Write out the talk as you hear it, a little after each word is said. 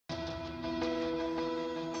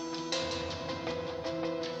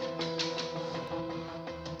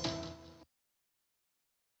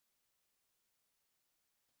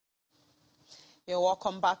You're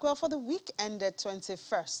welcome back. Well, for the week ended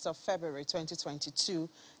 21st of February 2022,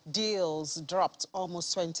 deals dropped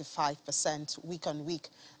almost 25% week on week,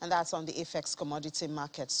 and that's on the AFEX commodity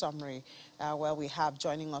market summary, where we have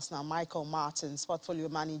joining us now Michael Martins, portfolio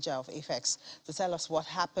manager of AFEX, to tell us what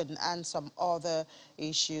happened and some other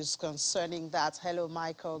issues concerning that. Hello,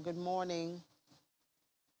 Michael. Good morning.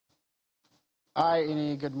 Hi,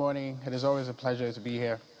 Ini. Good morning. It is always a pleasure to be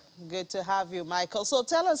here. Good to have you, Michael. So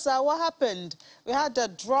tell us what happened. We had a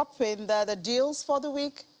drop in the deals for the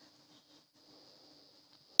week.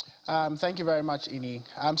 Thank you very much, Ini.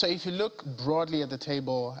 So if you look broadly at the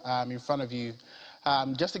table in front of you,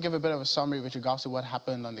 just to give a bit of a summary with regards to what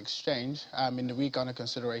happened on the exchange in the week under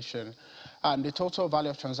consideration, the total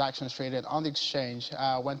value of transactions traded on the exchange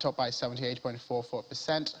went up by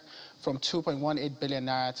 78.44% from 2.18 billion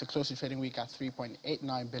naira to close the trading week at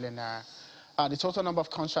 3.89 billion naira. The total number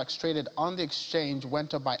of contracts traded on the exchange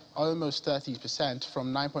went up by almost 30%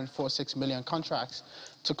 from 9.46 million contracts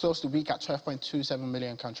to close the week at 12.27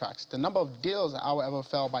 million contracts. The number of deals, however,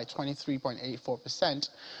 fell by 23.84%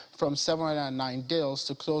 from 709 deals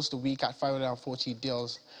to close the week at 540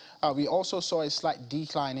 deals. We also saw a slight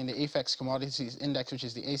decline in the AFEX Commodities Index, which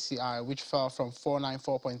is the ACI, which fell from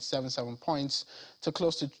 494.77 points to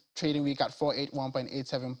close the trading week at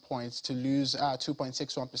 481.87 points to lose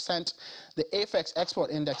 2.61%. The AFEX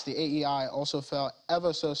Export Index, the AEI, also fell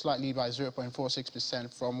ever so slightly by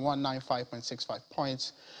 0.46% from 195.65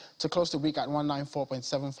 points to close the week at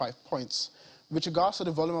 194.75 points. With regards to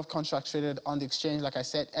the volume of contracts traded on the exchange, like I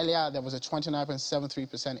said earlier, there was a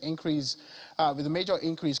 29.73% increase, with a major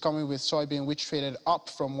increase coming with soybean, which traded up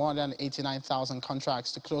from 189,000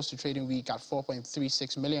 contracts to close the trading week at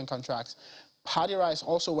 4.36 million contracts. Paddy rice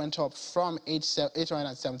also went up from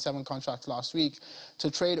 877 contracts last week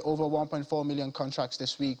to trade over 1.4 million contracts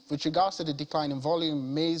this week. With regards to the decline in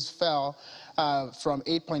volume, maize fell from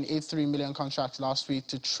 8.83 million contracts last week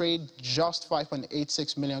to trade just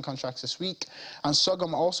 5.86 million contracts this week. And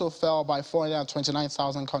sorghum also fell by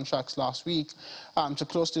 429,000 contracts last week to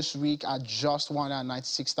close this week at just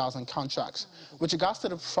 196,000 contracts. With regards to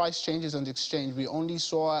the price changes on the exchange, we only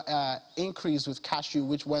saw an increase with cashew,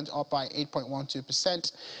 which went up by 8.12%,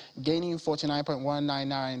 gaining 49.19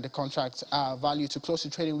 naira in the contract value to close the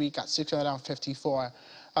trading week at 654.91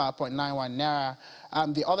 naira.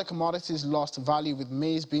 The other commodities lost value, with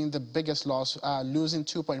maize being the biggest loss, losing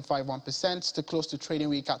 2.51% to close the trading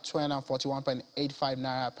week at 241.85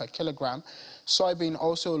 naira per kilogram. Soybean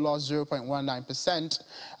also lost 0.19%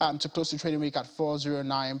 to close the trading week at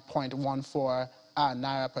 409.14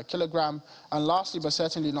 naira per kilogram. And lastly, but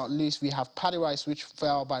certainly not least, we have paddy rice, which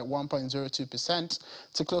fell by 1.02%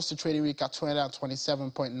 to close the trading week at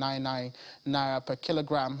 227.99 naira per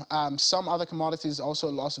kilogram. Some other commodities also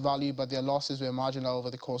lost value, but their losses were marginal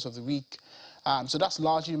over the course of the week. So that's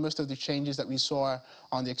largely most of the changes that we saw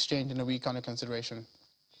on the exchange in the week under consideration.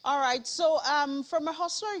 All right, so from a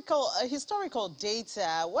historical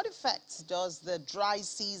data, what effects does the dry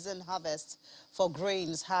season harvest for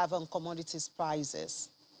grains have on commodities prices?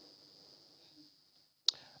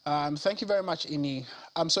 Thank you very much, Ini.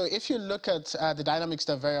 So if you look at the dynamics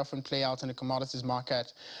that very often play out in the commodities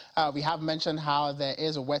market, we have mentioned how there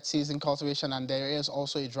is a wet season cultivation and there is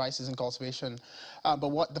also a dry season cultivation.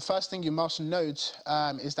 But the first thing you must note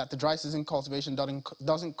is that the dry season cultivation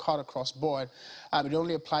doesn't cut across board. It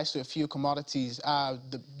only applies to a few commodities,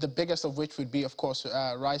 the biggest of which would be, of course,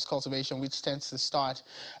 rice cultivation, which tends to start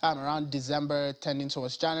around December, tending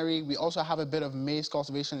towards January. We also have a bit of maize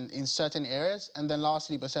cultivation in certain areas. And then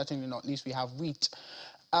lastly, but certainly not least, we have wheat.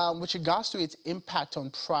 With regards to its impact on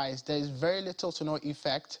price, there is very little to no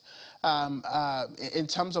effect in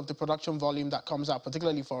terms of the production volume that comes out,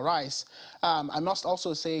 particularly for rice. I must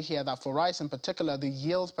also say here that for rice in particular, the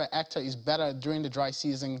yield per hectare is better during the dry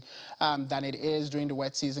season than it is during the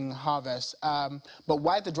wet season harvest. But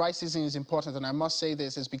why the dry season is important, and I must say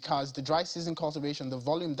this, is because the dry season cultivation, the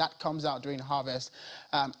volume that comes out during harvest,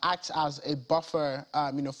 acts as a buffer,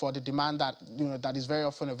 for the demand that, that is very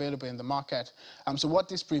often available in the market. So what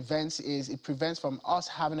this prevents is it prevents from us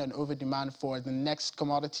having an over demand for the next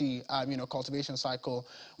commodity cultivation cycle,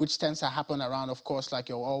 which tends to happen around, of course, like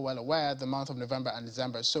you're all well aware, the month of November and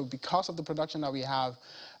December. So because of the production that we have,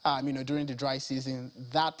 during the dry season,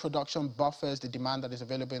 that production buffers the demand that is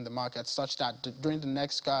available in the market, such that during the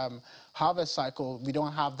next harvest cycle, we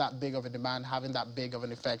don't have that big of a demand having that big of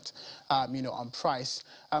an effect, on price.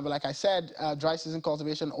 But like I said, dry season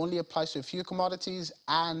cultivation only applies to a few commodities,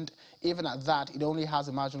 and even at that, it only has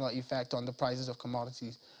a marginal effect on the prices of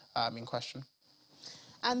commodities in question.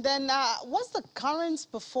 And then what's the current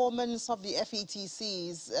performance of the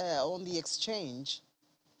FETCs on the exchange?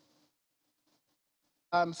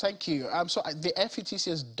 Thank you. The FETC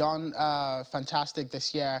has done fantastic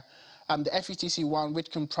this year. The FETC one,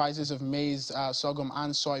 which comprises of maize, sorghum,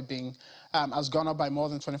 and soybean, has gone up by more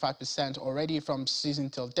than 25% already from season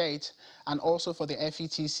till date. And also for the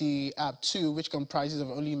FETC two, which comprises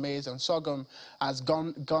of only maize and sorghum, has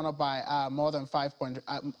gone up by more than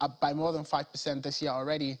 5% this year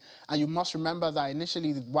already. And you must remember that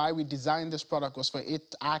initially why we designed this product was for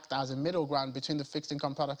it to act as a middle ground between the fixed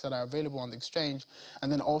income products that are available on the exchange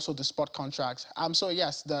and then also the spot contracts. So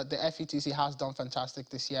yes, the FETC has done fantastic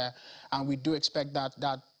this year, and we do expect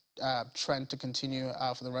that trend to continue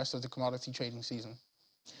for the rest of the commodity trading season.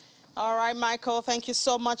 All right, Michael, thank you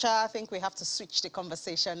so much. I think we have to switch the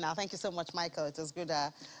conversation now. Thank you so much, Michael. It was good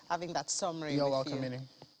having that summary You're with welcome, you. Minnie.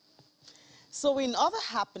 So in other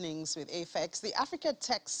happenings with AFEX, the Africa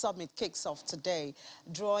Tech Summit kicks off today,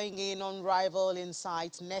 drawing in unrivaled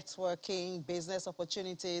insights, networking, business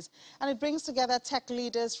opportunities, and it brings together tech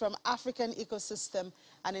leaders from African ecosystem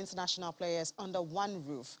and international players under one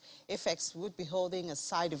roof. AFEX would be holding a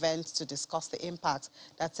side event to discuss the impact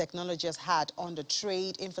that technology has had on the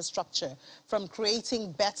trade infrastructure, from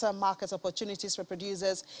creating better market opportunities for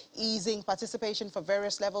producers, easing participation for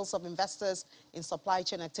various levels of investors in supply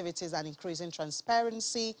chain activities, and increasing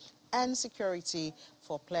transparency and security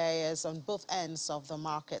for players on both ends of the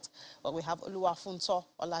market. But we have Oluwafunto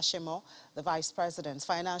Olashemo, the Vice President,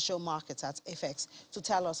 Financial Markets at AFEX, to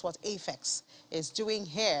tell us what AFEX is doing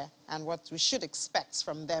here and what we should expect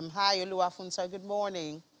from them. Hi, Oluwafunto. Good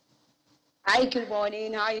morning. Hi, good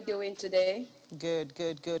morning. How are you doing today? Good,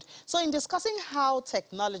 good, good. So in discussing how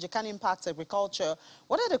technology can impact agriculture,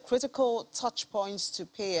 what are the critical touch points to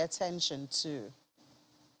pay attention to?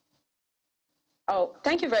 Oh,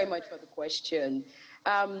 thank you very much for the question.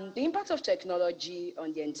 The impact of technology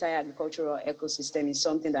on the entire agricultural ecosystem is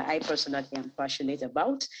something that I personally am passionate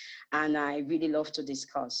about, and I really love to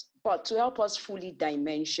discuss. But to help us fully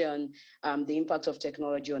dimension the impact of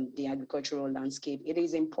technology on the agricultural landscape, it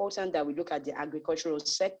is important that we look at the agricultural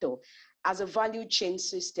sector as a value chain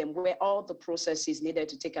system where all the processes needed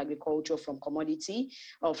to take agriculture from commodity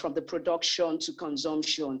or from the production to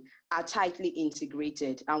consumption are tightly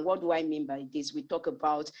integrated. And what do I mean by this? We talk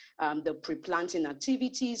about the pre-planting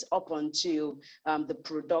activities up until the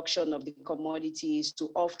production of the commodities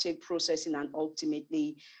to offtake, processing, and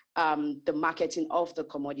ultimately the marketing of the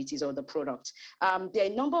commodities or the product. There are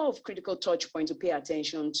a number of critical touch points to pay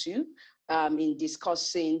attention to in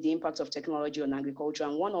discussing the impact of technology on agriculture.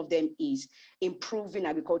 And one of them is improving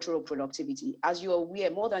agricultural productivity. As you're aware,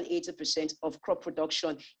 more than 80% of crop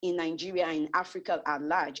production in Nigeria and in Africa at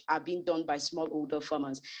large are being done by smallholder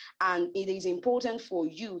farmers. And it is important for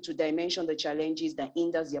you to dimension the challenges that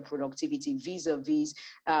hinders their productivity vis-a-vis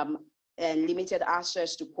and limited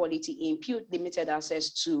access to quality input, limited access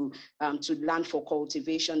to land for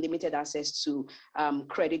cultivation, limited access to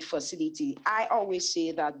credit facility. I always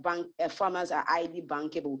say that farmers are highly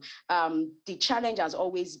bankable. The challenge has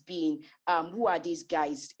always been, who are these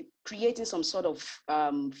guys? Creating some sort of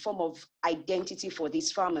form of identity for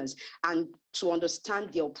these farmers and to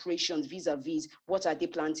understand their operations vis-a-vis what are they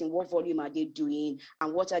planting, what volume are they doing,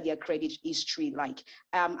 and what are their credit history like.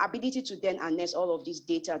 Ability to then harness all of this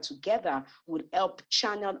data together would help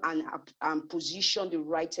channel and position the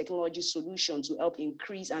right technology solution to help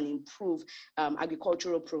increase and improve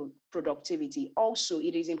agricultural productivity. Also,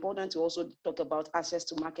 it is important to also talk about access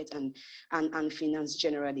to market and finance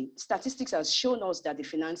generally. Statistics has shown us that the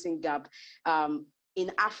financing gap in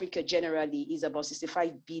Africa generally is about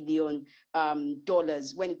 $65 billion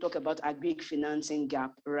when you talk about agri financing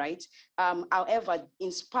gap, right? However,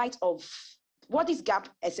 in spite of what this gap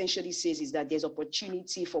essentially says is that there's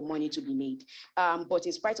opportunity for money to be made. But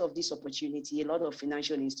in spite of this opportunity, a lot of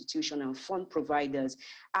financial institutions and fund providers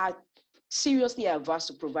are seriously averse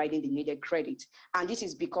to providing the needed credit. And this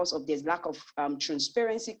is because of this lack of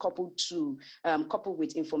transparency coupled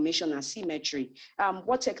with information asymmetry.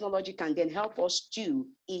 What technology can then help us do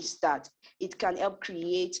is that it can help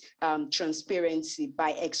create transparency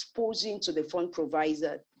by exposing to the fund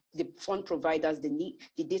providers the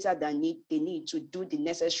data that they need to do the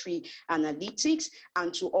necessary analytics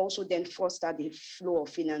and to also then foster the flow of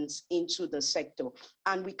finance into the sector.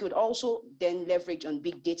 And we could also then leverage on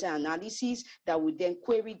big data analysis that would then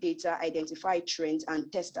query data, identify trends,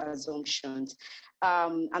 and test assumptions.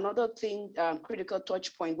 Another thing, critical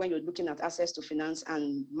touch point when you're looking at access to finance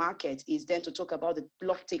and market is then to talk about the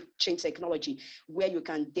blockchain technology, where you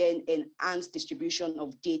can then enhance distribution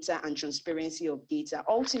of data and transparency of data.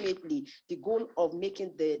 Ultimately, the goal of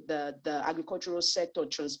making the agricultural sector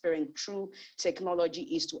transparent through technology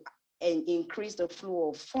is to increase the flow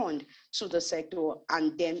of fund to the sector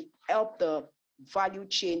and then help the value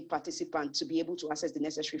chain participant to be able to access the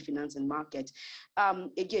necessary financing market.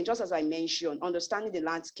 Again, just as I mentioned, understanding the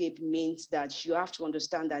landscape means that you have to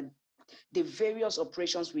understand that the various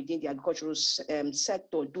operations within the agricultural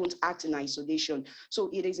sector don't act in isolation. So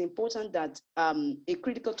it is important that a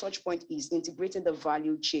critical touch point is integrating the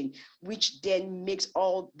value chain, which then makes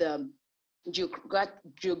all the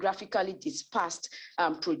geographically dispersed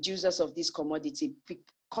producers of this commodity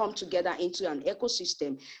come together into an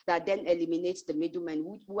ecosystem that then eliminates the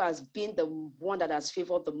middleman who has been the one that has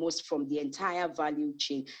favored the most from the entire value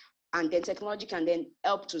chain. And then technology can then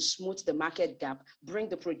help to smooth the market gap, bring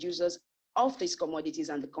the producers of these commodities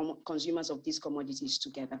and the consumers of these commodities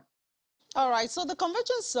together. All right, so the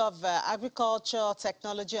convergence of agriculture,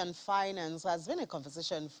 technology, and finance has been a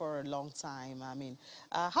conversation for a long time. I mean,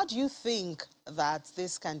 how do you think that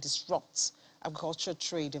this can disrupt agriculture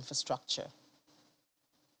trade infrastructure?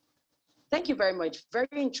 Thank you very much. Very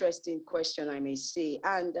interesting question, I may say.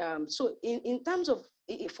 And so in terms of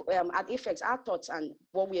at AFEX, our thoughts and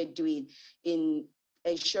what we are doing in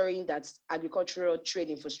ensuring that agricultural trade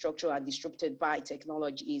infrastructure are disrupted by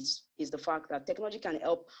technology is the fact that technology can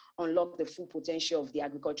help unlock the full potential of the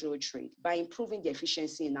agricultural trade by improving the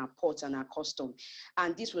efficiency in our ports and our customs.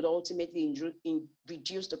 And this would ultimately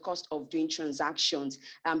reduce the cost of doing transactions,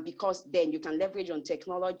 because then you can leverage on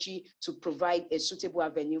technology to provide a suitable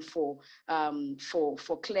avenue for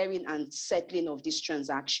clearing and settling of this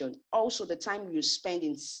transaction. Also, the time you spend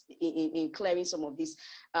in clearing some of these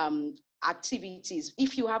activities,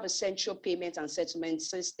 if you have a central payment and settlement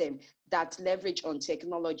system that leverage on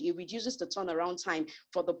technology, it reduces the turnaround time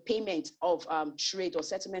for the payment of trade or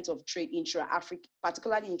settlement of trade intra-African,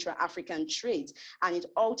 particularly intra-African trades, and it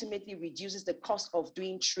ultimately reduces the cost of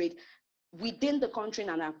doing trade within the country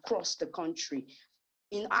and across the country.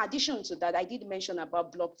 In addition to that, I did mention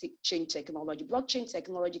about blockchain technology. Blockchain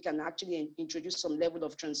technology can actually introduce some level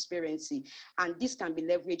of transparency, and this can be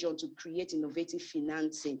leveraged on to create innovative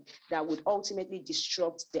financing that would ultimately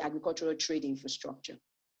disrupt the agricultural trade infrastructure.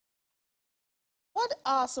 What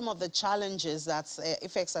are some of the challenges that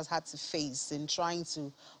AFEX has had to face in trying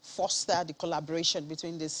to foster the collaboration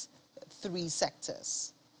between these three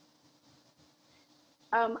sectors?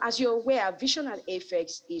 As you're aware, vision at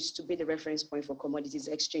AFEX is to be the reference point for commodities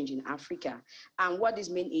exchange in Africa. And what this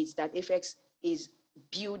means is that AFEX is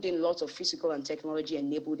building lots of physical and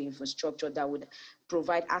technology-enabled infrastructure that would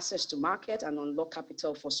provide access to market and unlock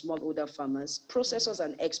capital for smallholder farmers, processors,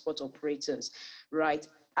 and export operators, right?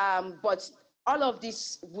 But all of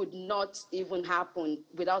this would not even happen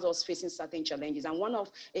without us facing certain challenges. And one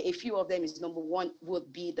of a few of them is, number one,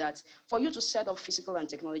 would be that for you to set up physical and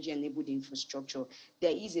technology-enabled infrastructure,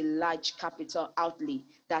 there is a large capital outlay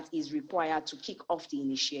that is required to kick off the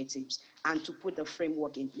initiatives and to put the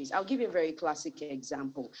framework in place. I'll give you a very classic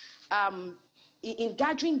example. In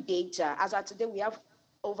gathering data, as of today, we have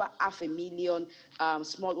over 500,000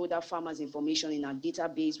 smallholder farmers information in our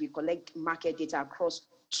database. We collect market data across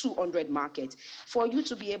 200 markets. For you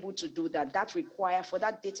to be able to do that, for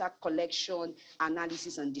that data collection,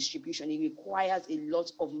 analysis, and distribution, it requires a lot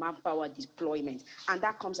of manpower deployment, and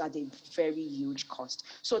that comes at a very huge cost.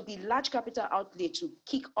 So the large capital outlay to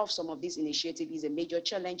kick off some of these initiatives is a major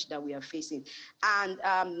challenge that we are facing.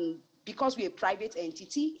 And because we're a private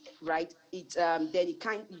entity, right,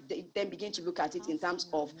 then begin to look at it in terms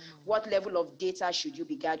of what level of data should you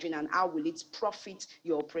be gathering and how will it profit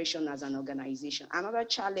your operation as an organization. Another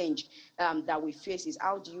challenge that we face is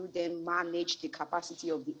how do you then manage the capacity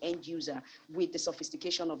of the end user with the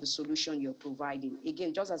sophistication of the solution you're providing.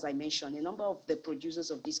 Again, just as I mentioned, a number of the producers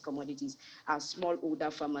of these commodities are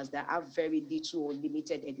smallholder farmers that have very little or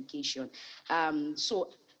limited education.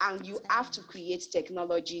 And you have to create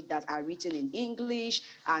technology that are written in English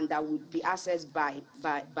and that would be accessed by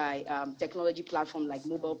technology platforms like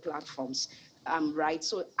mobile platforms. Right?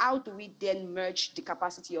 So how do we then merge the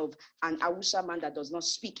capacity of an Hausa man that does not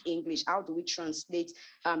speak English? How do we translate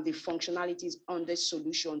the functionalities on this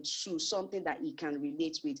solution to something that he can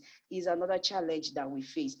relate with is another challenge that we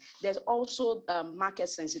face. There's also market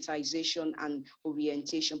sensitization and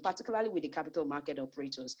orientation, particularly with the capital market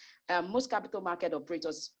operators. Most capital market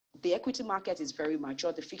operators, the equity market is very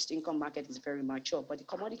mature, the fixed income market is very mature, but the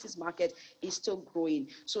commodities market is still growing.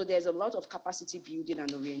 So there's a lot of capacity building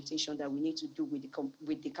and orientation that we need to do with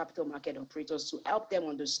the capital market operators to help them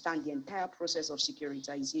understand the entire process of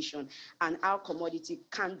securitization and how commodity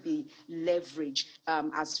can be leveraged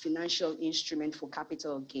as financial instrument for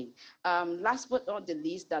capital gain. Last but not the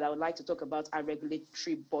least that I would like to talk about are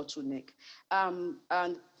regulatory bottleneck. And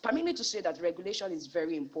permit me to say that regulation is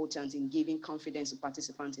very important in giving confidence to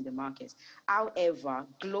participants in the market. However,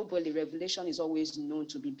 globally, regulation is always known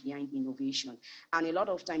to be behind innovation. And a lot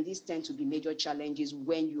of times, these tend to be major challenges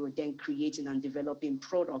when you're then creating and developing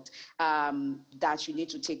product that you need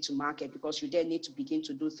to take to market, because you then need to begin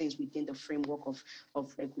to do things within the framework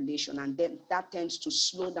of regulation. And then that tends to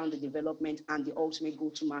slow down the development and the ultimate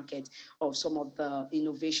go-to market of some of the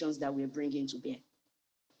innovations that we're bringing to bear.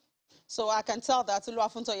 So I can tell that,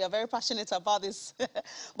 Oluwafunto, you're very passionate about this.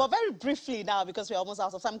 But very briefly now, because we're almost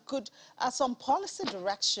out of time, could some policy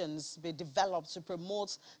directions be developed to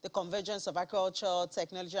promote the convergence of agriculture,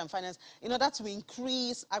 technology, and finance in order to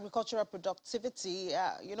increase agricultural productivity?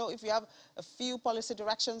 If you have a few policy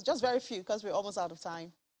directions, just very few, because we're almost out of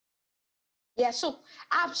time. Yeah, so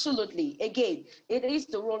absolutely. Again, it is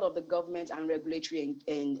the role of the government and regulatory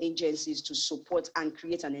and agencies to support and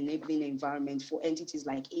create an enabling environment for entities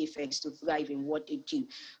like AFEX to thrive in what they do,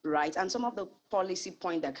 right? And some of the policy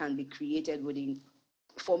points that can be created within,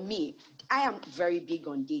 for me, I am very big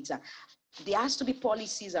on data. There has to be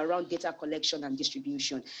policies around data collection and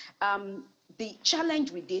distribution. The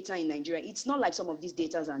challenge with data in Nigeria, it's not like some of these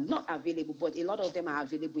data are not available, but a lot of them are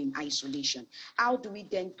available in isolation. How do we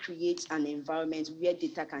then create an environment where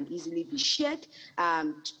data can easily be shared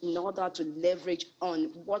in order to leverage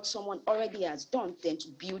on what someone already has done, then to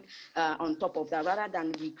build on top of that, rather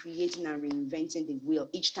than recreating and reinventing the wheel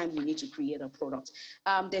each time we need to create a product.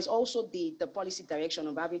 There's also the policy direction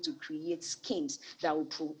of having to create schemes that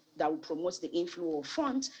will promote the inflow of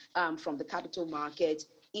funds from the capital market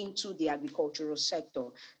into the agricultural sector.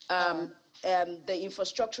 The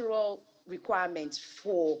infrastructural requirements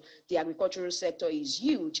for the agricultural sector is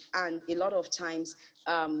huge, and a lot of times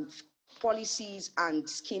policies and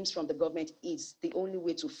schemes from the government is the only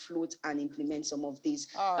way to float and implement some of these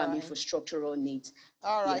infrastructural needs.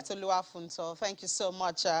 All right, yeah. Oluwafunto, thank you so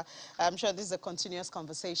much. I'm sure this is a continuous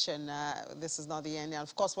conversation. This is not the end. And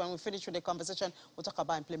of course, when we finish with the conversation, we'll talk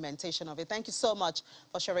about implementation of it. Thank you so much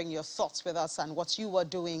for sharing your thoughts with us and what you were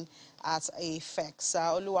doing at AFEX.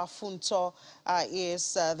 Oluwafunto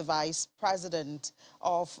is the Vice President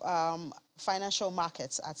of Financial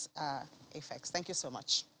Markets at AFEX. Thank you so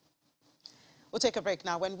much. We'll take a break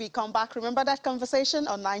now. When we come back, remember that conversation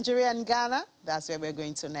on Nigeria and Ghana? That's where we're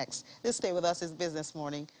going to next. This Stay With Us is Business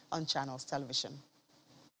Morning on Channels Television.